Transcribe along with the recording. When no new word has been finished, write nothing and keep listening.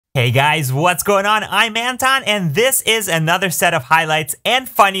Hey guys, what's going on? I'm Anton, and this is another set of highlights and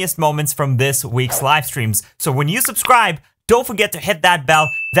funniest moments from this week's live streams. So when you subscribe, don't forget to hit that bell.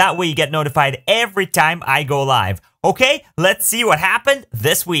 That way you get notified every time I go live. Okay, let's see what happened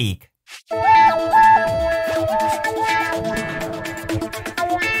this week.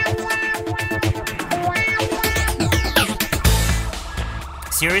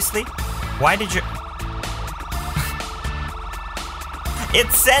 Seriously? Why did you... It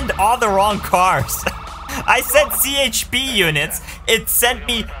sent all the wrong cars. I said CHP units. It sent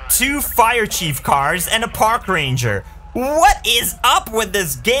me 2 fire chief cars and a park ranger. What is up with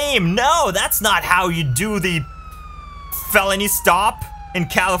this game? No, that's not how you do the felony stop in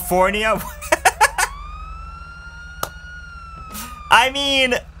California. I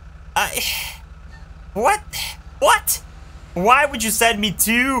mean, what? Why would you send me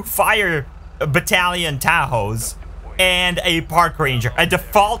 2 fire battalion Tahoes and a park ranger? A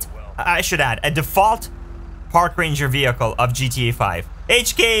default, I should add, a default park ranger vehicle of GTA 5.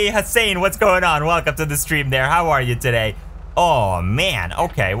 HK Hussein, what's going on? Welcome to the stream there. How are you today? Oh, man.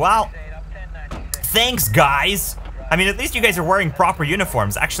 Okay, well, thanks, guys. I mean, at least you guys are wearing proper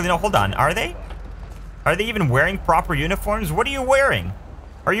uniforms. Actually, no, hold on. Are they? Are they even wearing proper uniforms? What are you wearing?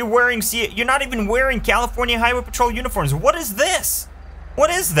 Are you wearing... You're not even wearing California Highway Patrol uniforms. What is this?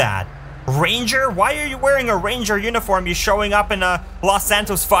 What is that? Ranger? Why are you wearing a Ranger uniform? You're showing up in a Los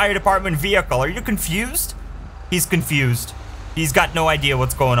Santos Fire Department vehicle. Are you confused? He's confused. He's got no idea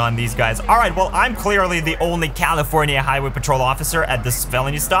what's going on, these guys. All right, well, I'm clearly the only California Highway Patrol officer at this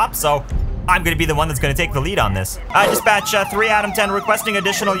felony stop, so I'm going to be the one that's going to take the lead on this. Dispatch 3 Adam 10 requesting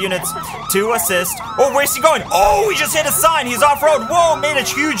additional units to assist. Oh, where's he going? Oh, he just hit a sign. He's off-road. Whoa, made a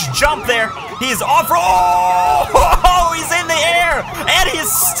huge jump there. He's off-road. Oh, he's in the air. And he's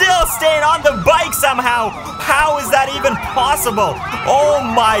still staying on the bike somehow. How is that even possible? Oh,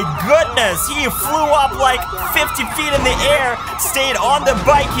 my goodness. He flew up like 50 feet in the air, stayed on the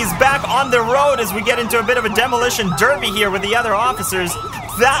bike. He's back on the road as we get into a bit of a demolition derby here with the other officers.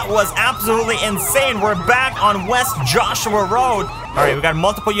 That was absolutely insane. We're back on West Joshua Road. All right, we got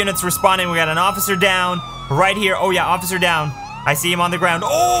multiple units responding. We got an officer down right here. Oh yeah, officer down. I see him on the ground.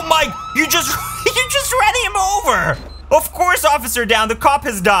 Oh my, you just ran him over. Of course, officer down. The cop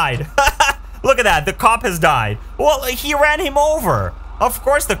has died. Look at that, the cop has died. Well, he ran him over. Of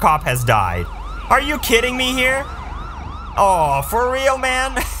course the cop has died. Are you kidding me here? Oh, for real,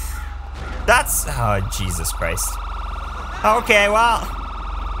 man? That's, oh, Jesus Christ. Okay, well,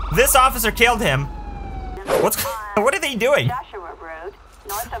 this officer killed him. What are they doing?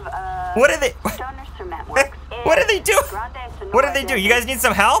 What are they? What are they doing? What are they doing? You guys need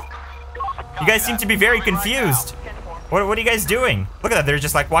some help? You guys seem to be very confused. What are you guys doing? Look at that. They're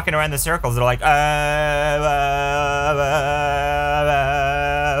just like walking around the circles. They're like, They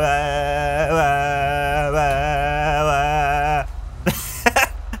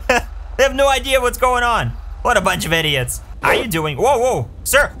have no idea what's going on. What a bunch of idiots. How are you doing? Whoa, whoa.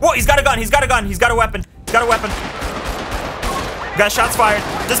 Sir. Whoa, he's got a gun. He's got a gun. He's got a weapon. He's got a weapon. Got shots fired.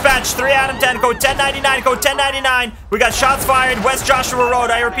 Dispatch 3 Adam 10, code 1099, code 1099. We got shots fired. West Joshua Road.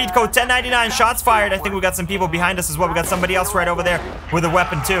 I repeat, code 1099. Shots fired. I think we got some people behind us as well. We got somebody else right over there with a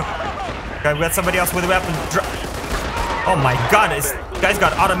weapon too. Okay, we got somebody else with a weapon. Oh my God, this guy's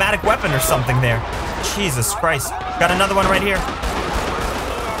got automatic weapon or something there. Jesus Christ. Got another one right here.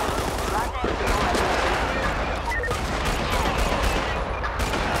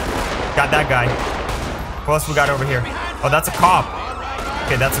 Got that guy. Who else we got over here? Oh, that's a cop.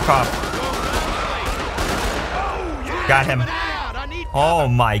 Okay, that's a cop. Got him. Oh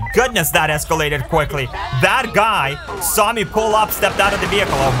my goodness, that escalated quickly. That guy saw me pull up, stepped out of the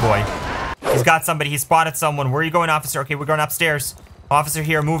vehicle. Oh boy. He's got somebody. He spotted someone. Where are you going, officer? Okay, we're going upstairs. Officer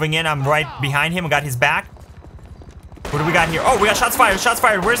here moving in. I'm right behind him. I got his back. What do we got here? Oh, we got shots fired. Shots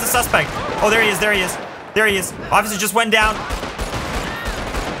fired. Where's the suspect? Oh, there he is. There he is. There he is. Officer just went down.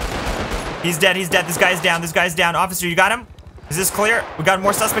 He's dead. He's dead. This guy's down. This guy's down. Officer, you got him? Is this clear? We got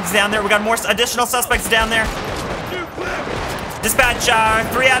more suspects down there. We got more additional suspects down there. Dispatch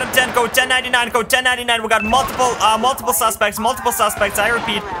 3 Adam 10, code 1099, code 1099. We got multiple suspects. Multiple suspects. I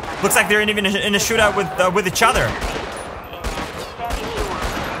repeat. Looks like they're even in a shootout with each other.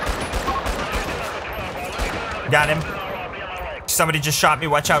 Got him. Somebody just shot me.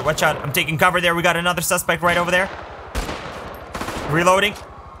 Watch out. Watch out. I'm taking cover there. We got another suspect right over there. Reloading.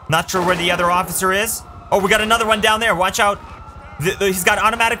 Not sure where the other officer is. Oh, we got another one down there. Watch out. He's got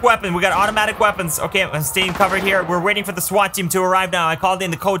automatic weapon. We got automatic weapons. Okay, I'm staying covered here. We're waiting for the SWAT team to arrive now. I called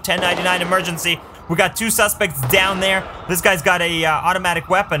in the code 1099 emergency. We got 2 suspects down there. This guy's got a automatic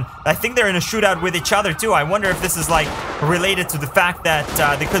weapon. I think they're in a shootout with each other too. I wonder if this is like related to the fact that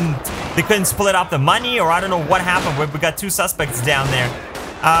they couldn't split up the money, or I don't know what happened. We got 2 suspects down there.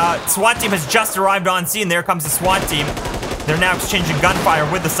 SWAT team has just arrived on scene. There comes the SWAT team. They're now exchanging gunfire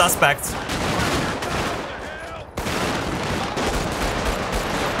with the suspects.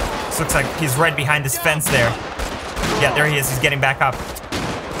 This looks like he's right behind this fence there. Yeah, there he is. He's getting back up.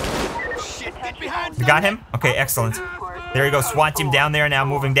 You got him? Okay, excellent. There you go. SWAT team down there now,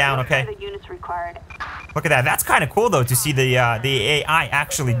 moving down. Okay. Look at that. That's kind of cool, though, to see the AI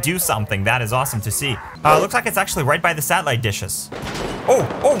actually do something. That is awesome to see. Looks like it's actually right by the satellite dishes.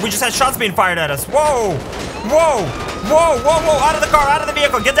 Oh, we just had shots being fired at us. Whoa, whoa, whoa, whoa, whoa. Out of the car, out of the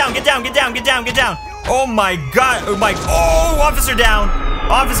vehicle. Get down, get down, get down, get down, get down. Oh, my God. Oh, officer down.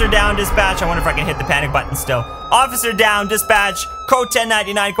 Officer down, dispatch. I wonder if I can hit the panic button still. Officer down, dispatch. Code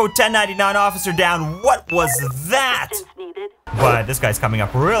 1099, code 1099, officer down. What was that? But this guy's coming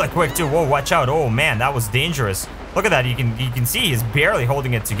up really quick too. Whoa, watch out. Oh man, that was dangerous. Look at that. You can see he's barely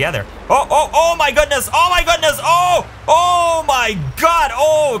holding it together. Oh my goodness. Oh my goodness. Oh my God.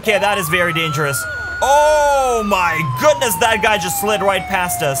 Oh, okay, that is very dangerous. Oh my goodness, that guy just slid right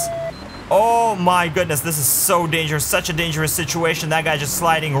past us. Oh my goodness, this is so dangerous. Such a dangerous situation. That guy just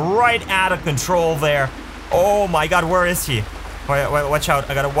sliding right out of control there. Oh my God, where is he? Wait, watch out.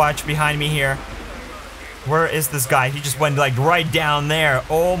 I gotta watch behind me here. Where is this guy? He just went like right down there.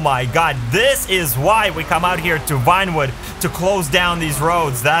 Oh my God. This is why we come out here to Vinewood to close down these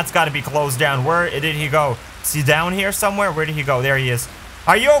roads. That's got to be closed down. Where did he go? Is he down here somewhere? Where did he go? There he is.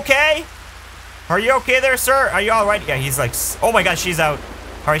 Are you okay? Are you okay there, sir? Are you all right? Yeah, he's like, oh my God, she's out.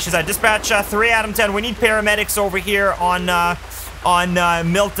 All right, she's out. Dispatch 3-10. We need paramedics over here on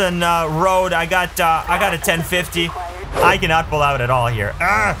Milton Road. I got a 1050. I cannot pull out at all here.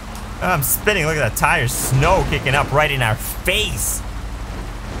 I'm spinning. Look at that tire. Snow kicking up right in our face.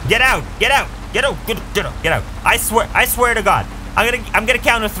 Get out. Get out. Get out. Get out. Get out. I swear to God. I'm gonna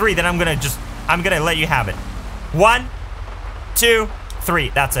count to 3, then I'm gonna let you have it. 1, 2, 3.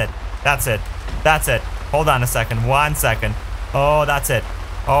 That's it. That's it. That's it. Hold on a second. 1 second. Oh, that's it.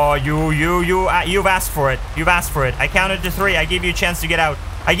 Oh, you've asked for it. You've asked for it. I counted to 3. I gave you a chance to get out.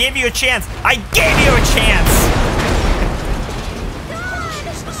 I gave you a chance. I gave you a chance.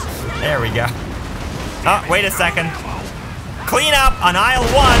 There we go. Oh, wait a second. Clean up on aisle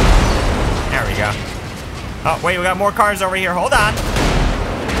 1. There we go. Oh, wait, we got more cars over here. Hold on.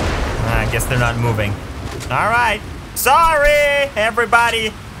 I guess they're not moving. All right. Sorry,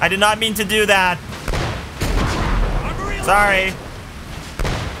 everybody. I did not mean to do that. Sorry.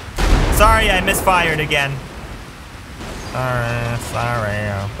 Sorry, I misfired again. Sorry.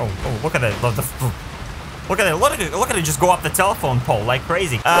 Oh, look at it. Look at it just go up the telephone pole like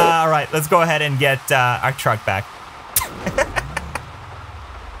crazy. All right, let's go ahead and get our truck back.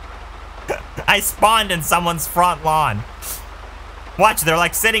 I spawned in someone's front lawn. Watch, they're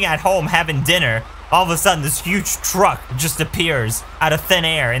like sitting at home having dinner. All of a sudden, this huge truck just appears out of thin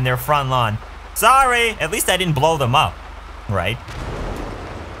air in their front lawn. Sorry, at least I didn't blow them up, right?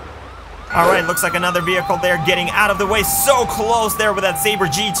 All right, looks like another vehicle there getting out of the way. So close there with that Sabre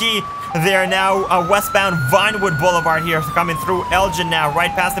GT. They're now westbound Vinewood Boulevard here, coming through Elgin now, right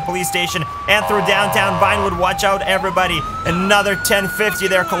past the police station and through downtown Vinewood. Watch out, everybody. Another 1050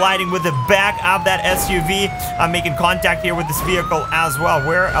 there colliding with the back of that SUV. I'm making contact here with this vehicle as well.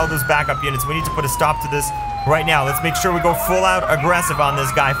 Where are those backup units? We need to put a stop to this right now. Let's make sure we go full out aggressive on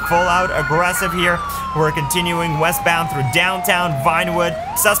this guy. Full out aggressive here. We're continuing westbound through downtown Vinewood.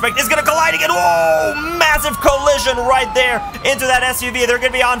 Suspect is gonna collide again. Whoa! Massive collision right there into that SUV. They're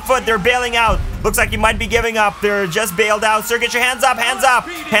gonna be on foot. They're bailing out. Looks like he might be giving up. They're just bailed out. Sir, get your hands up, hands up,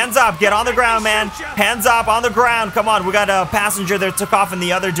 hands up. Get on the ground, man. Hands up on the ground. Come on, we got a passenger that took off in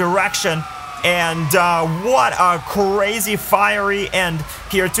the other direction. And what a crazy fiery end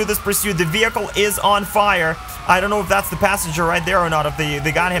here to this pursuit. The vehicle is on fire. I don't know if that's the passenger right there or not, if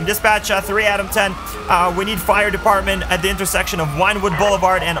they got him. Dispatch 3-10. We need fire department at the intersection of Vinewood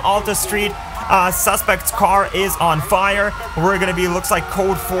Boulevard and Alta Street. Suspect's car is on fire. We're gonna be, looks like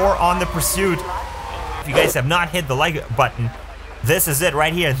code 4 on the pursuit. If you guys have not hit the like button, this is it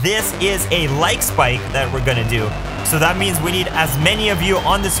right here. This is a like spike that we're gonna do. So that means we need as many of you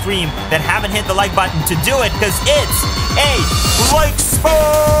on the stream that haven't hit the like button to do it, because it's a like spike!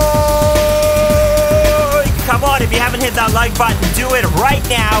 Come on, if you haven't hit that like button, do it right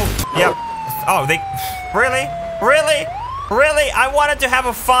now. Yep. Oh, really? I wanted to have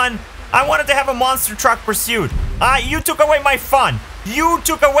a fun. I wanted to have a monster truck pursuit. You took away my fun.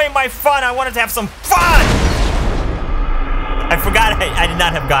 I wanted to have some fun. I forgot I did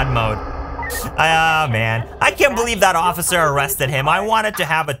not have God mode. Man, I can't believe that officer arrested him. I wanted to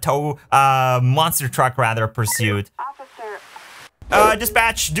have a monster truck rather pursuit.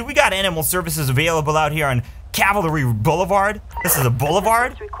 Dispatch, do we got animal services available out here on Cavalry Boulevard? This is a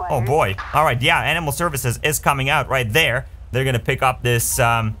boulevard? Oh boy. All right, yeah, animal services is coming out right there. They're gonna pick up this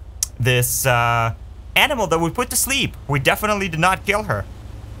animal that we put to sleep. We definitely did not kill her.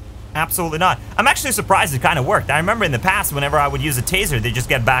 Absolutely not. I'm actually surprised it kind of worked. I remember in the past, whenever I would use a taser, they just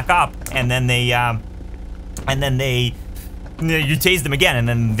get back up, and then they, you tase them again, and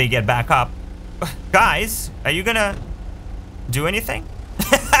then they get back up. Guys, are you gonna do anything?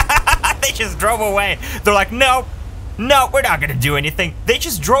 They just drove away. They're like, no, we're not gonna do anything. They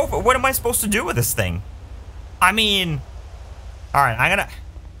just drove. What am I supposed to do with this thing? I mean, all right, I'm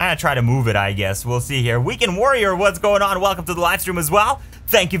gonna try to move it, I guess. We'll see here. Weekend Warrior, what's going on? Welcome to the live stream as well.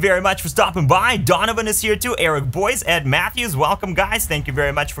 Thank you very much for stopping by. Donovan is here too. Eric Boyce, Ed Matthews, welcome guys. Thank you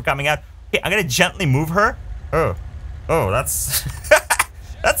very much for coming out. Okay, I'm gonna gently move her. Oh, that's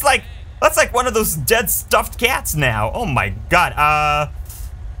that's like one of those dead stuffed cats now. Oh my god.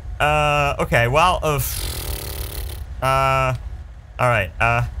 Okay, well, all right.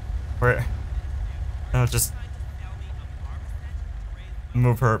 I'll just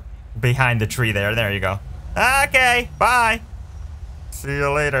move her behind the tree there. There you go. Okay, bye. See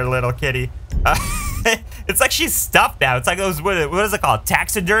you later, little kitty. It's like she's stuffed now. It's like those, what is it called?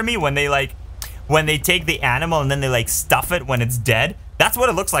 Taxidermy, when they take the animal and then they like stuff it when it's dead. That's what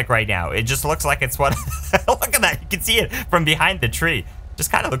it looks like right now. It just looks like it's what, look at that. You can see it from behind the tree.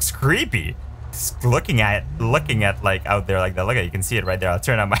 Just kind of looks creepy. Just looking at like out there like that. Look at it, you can see it right there. I'll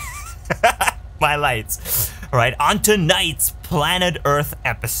turn on my, my lights. All right, on tonight's Planet Earth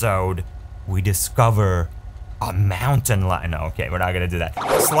episode, we discover a mountain lion. No, okay, we're not gonna do that.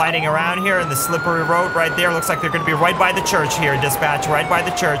 Sliding around here in the slippery road right there. Looks like they're gonna be right by the church here, dispatch, right by the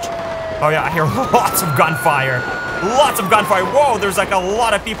church. Oh yeah, I hear lots of gunfire. Lots of gunfire. Whoa, there's like a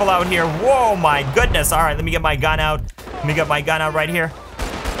lot of people out here. Whoa, my goodness. All right, let me get my gun out. Let me get my gun out right here.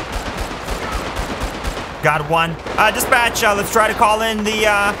 Got one. Dispatch, let's try to call in the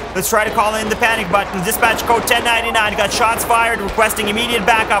panic button. Dispatch code 1099. Got shots fired, requesting immediate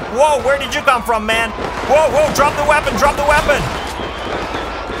backup. Whoa, where did you come from, man? Whoa, drop the weapon, drop the weapon.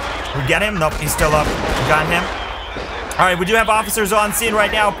 We get him? Nope, he's still up. Got him. All right, we do have officers on scene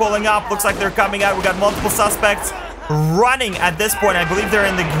right now, pulling up. Looks like they're coming out. We got multiple suspects running at this point. I believe they're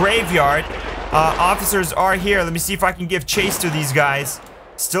in the graveyard. Officers are here. Let me see if I can give chase to these guys.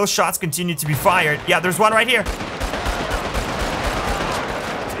 Still shots continue to be fired. Yeah, there's one right here.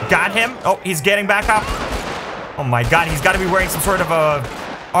 Got him. Oh, he's getting back up. Oh my god, he's got to be wearing some sort of a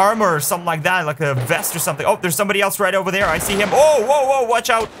armor or something like that, like a vest or something. Oh, there's somebody else right over there. I see him. Oh, whoa, watch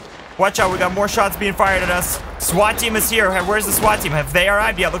out. Watch out, we got more shots being fired at us. SWAT team is here. Where's the SWAT team? Have they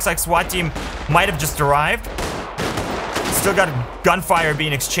arrived? Yeah, it looks like SWAT team might have just arrived. Still got gunfire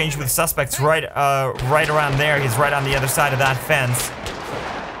being exchanged with suspects right around there. He's right on the other side of that fence.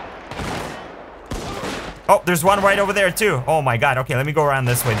 Oh, there's one right over there too. Oh my god. Okay, let me go around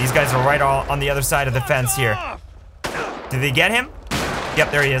this way. These guys are right all on the other side of the fence here. Did they get him?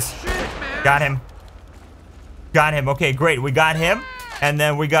 Yep, there he is. Got him. Got him. Okay, great. We got him. And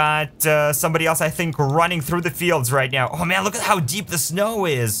then we got somebody else, I think, running through the fields right now. Oh man, look at how deep the snow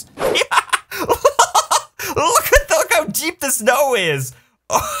is. Yeah. Look how deep the snow is.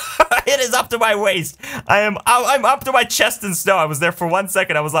 It is up to my waist. I'm up to my chest in snow. I was there for 1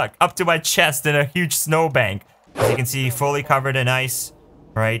 second. I was like up to my chest in a huge snowbank. As you can see, fully covered in ice.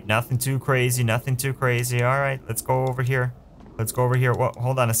 Right, nothing too crazy, nothing too crazy. All right, let's go over here. Let's go over here. Whoa,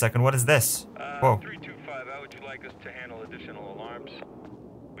 hold on a second. What is this? Whoa. 325, how would you like us to handle additional alarms?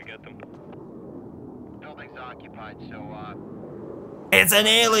 We get them. Building's occupied, so It's an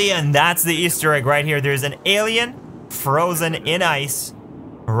alien. That's the Easter egg right here. There's an alien frozen in ice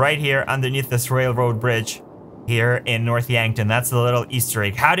right here underneath this railroad bridge here in North Yankton. That's the little Easter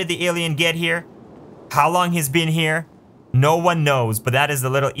egg. How did the alien get here? How long he's been here? No one knows, but that is the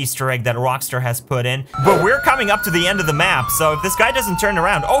little Easter egg that Rockstar has put in. But we're coming up to the end of the map, so if this guy doesn't turn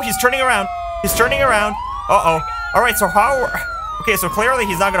around... Oh, he's turning around. He's turning around. Uh-oh. All right, so how... Okay, so clearly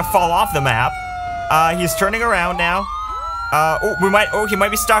he's not going to fall off the map. He's turning around now. Oh, he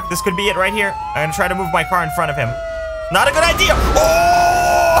might be stuck. This could be it right here. I'm going to try to move my car in front of him. Not a good idea. Oh!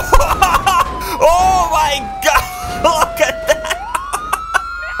 Oh my god! Look at that!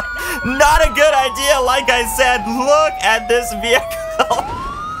 Not a good idea, like I said. Look at this vehicle.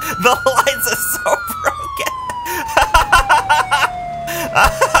 The lights are so broken.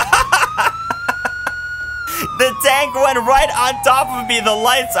 The tank went right on top of me. The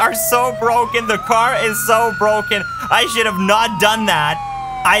lights are so broken. The car is so broken. I should have not done that.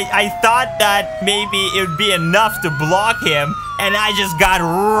 I thought that maybe it would be enough to block him, and I just got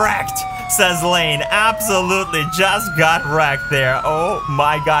wrecked, says Lane. Absolutely just got wrecked there. Oh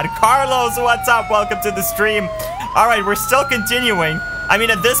my god. Carlos, what's up? Welcome to the stream. All right, we're still continuing. I mean,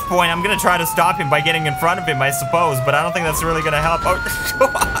 at this point, I'm going to try to stop him by getting in front of him, I suppose, but I don't think that's really going to help. Oh,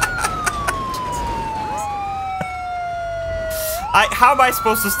 how am I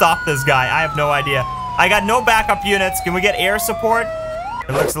supposed to stop this guy? I have no idea. I got no backup units. Can we get air support?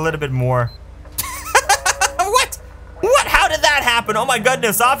 It looks a little bit more. What? What? How did that happen? Oh my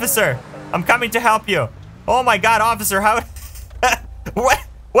goodness, officer. I'm coming to help you. Oh my god, officer, how...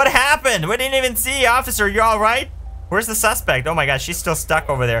 What happened? We didn't even see. Officer, you all right? Where's the suspect? Oh my god, she's still stuck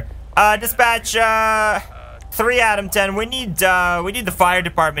over there. Dispatch, 3 Adam 10. We need the fire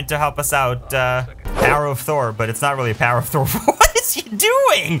department to help us out. Power of Thor, but it's not really a power of Thor. What is he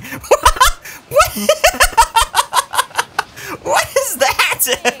doing? What? What is that?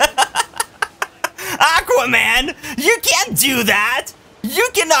 Aquaman, you can't do that. You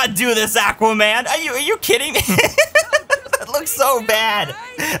cannot do this, Aquaman. Are you kidding me? That looks so bad.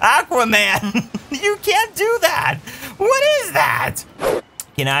 Aquaman, you can't do that. What is that?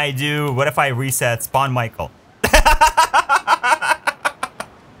 Can I do, what if I reset Spawn Michael?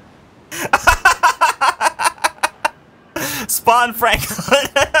 Spawn Franklin.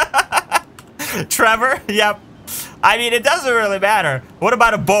 Trevor, yep. I mean, it doesn't really matter. What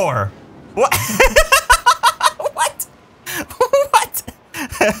about a boar? What? What? What?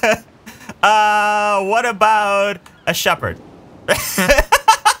 What about a shepherd?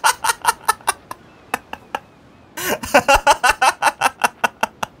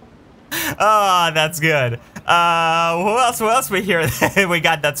 Oh, that's good. Who else we hear? We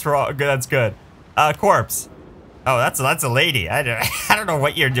got that's wrong. That's good. Corpse. Oh, that's a lady. I don't know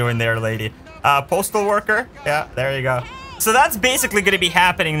what you're doing there, lady. Postal worker. Yeah, there you go. So that's basically going to be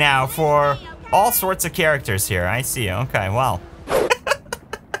happening now for all sorts of characters here. I see. Okay, well.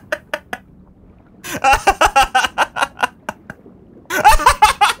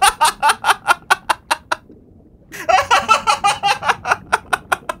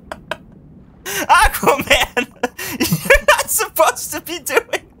 Aquaman, you're not supposed to be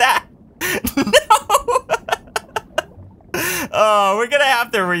doing that. No. Oh, we're gonna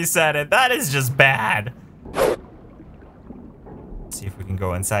have to reset it. That is just bad. Let's see if we can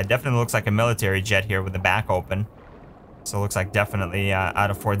go inside. Definitely looks like a military jet here with the back open. So it looks like definitely out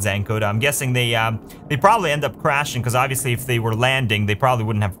of Fort Zancudo. I'm guessing they probably end up crashing because obviously if they were landing, they probably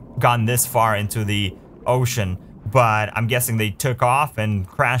wouldn't have gone this far into the ocean. But I'm guessing they took off and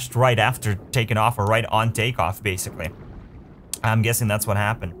crashed right after taking off or right on takeoff, basically. I'm guessing that's what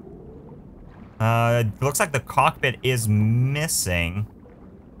happened. It looks like the cockpit is missing.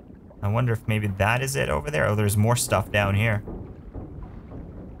 I wonder if maybe that is it over there. Oh, there's more stuff down here.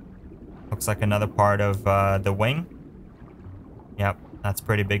 Looks like another part of the wing. Yep, that's a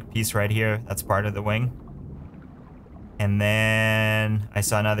pretty big piece right here. That's part of the wing. And then I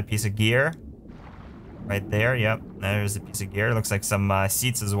saw another piece of gear. Right there, yep. There's a piece of gear. Looks like some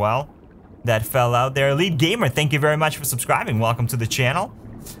seats as well that fell out there. Elite Gamer, thank you very much for subscribing. Welcome to the channel.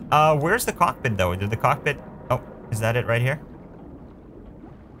 Where's the cockpit, though? Did the cockpit... Oh, is that it right here?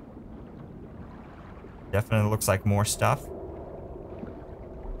 Definitely looks like more stuff.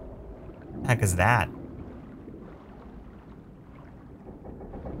 The heck is that?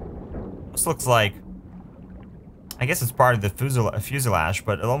 This looks like... I guess it's part of the fuselage,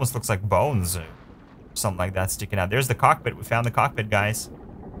 but it almost looks like bones or something like that sticking out. There's the cockpit. We found the cockpit, guys.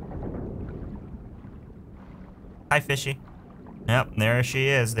 Hi, Fishy. Yep, there she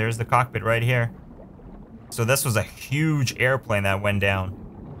is. There's the cockpit right here. So this was a huge airplane that went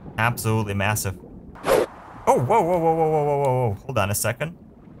down. Absolutely massive. Oh, whoa, whoa, whoa, whoa, whoa, whoa, whoa, whoa. Hold on a second.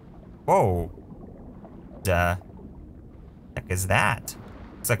 Whoa. The heck is that?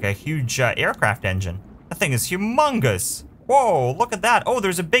 It's like a huge aircraft engine. That thing is humongous. Whoa, look at that. Oh,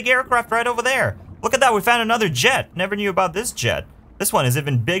 there's a big aircraft right over there. Look at that, we found another jet. Never knew about this jet. This one is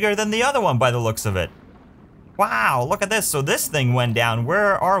even bigger than the other one by the looks of it. Wow, look at this. So this thing went down.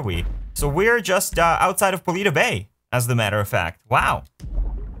 Where are we? So we're just outside of Polito Bay, as a matter of fact. Wow.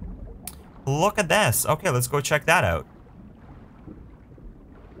 Look at this. Okay, let's go check that out.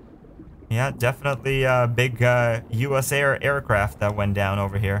 Yeah, definitely a big US Air aircraft that went down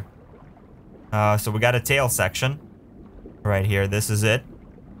over here. So we got a tail section right here. This is it.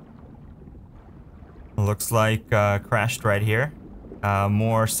 Looks like crashed right here.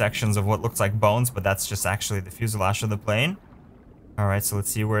 More sections of what looks like bones, but that's just actually the fuselage of the plane. Alright, so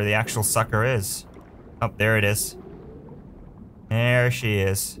let's see where the actual sucker is. Oh, there it is. There she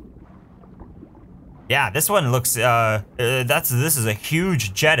is. Yeah, this one looks, this is a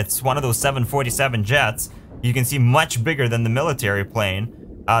huge jet. It's one of those 747 jets. You can see much bigger than the military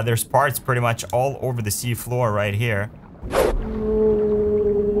plane. There's parts pretty much all over the sea floor right here.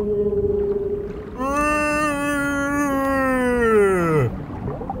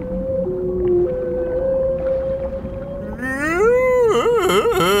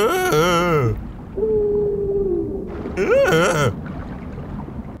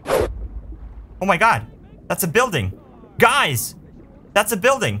 Oh my god, that's a building. Guys, that's a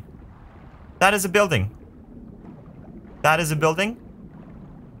building. That is a building. That is a building.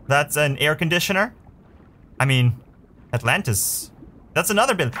 That's an air conditioner. I mean, Atlantis. That's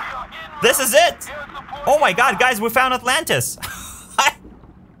another building. This is it. Oh my god, guys, we found Atlantis.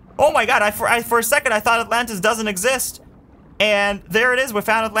 Oh my god, for a second I thought Atlantis doesn't exist. And there it is, we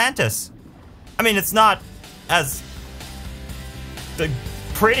found Atlantis. I mean, it's not as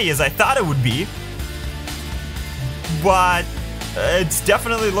pretty as I thought it would be, but it's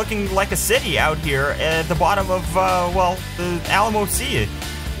definitely looking like a city out here at the bottom of, well, the Alamo Sea.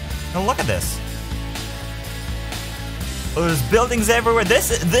 Now look at this. There's buildings everywhere. This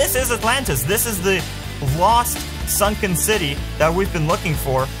is Atlantis. This is the lost, sunken city that we've been looking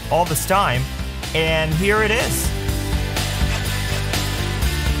for all this time, and here it is.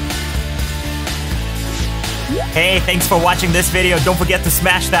 Hey, thanks for watching this video. Don't forget to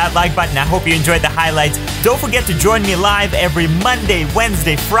smash that like button. I hope you enjoyed the highlights. Don't forget to join me live every Monday,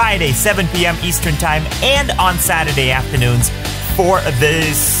 Wednesday, Friday, 7 p.m. Eastern Time, and on Saturday afternoons for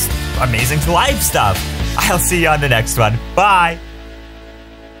this amazing live stuff. I'll see you on the next one. Bye.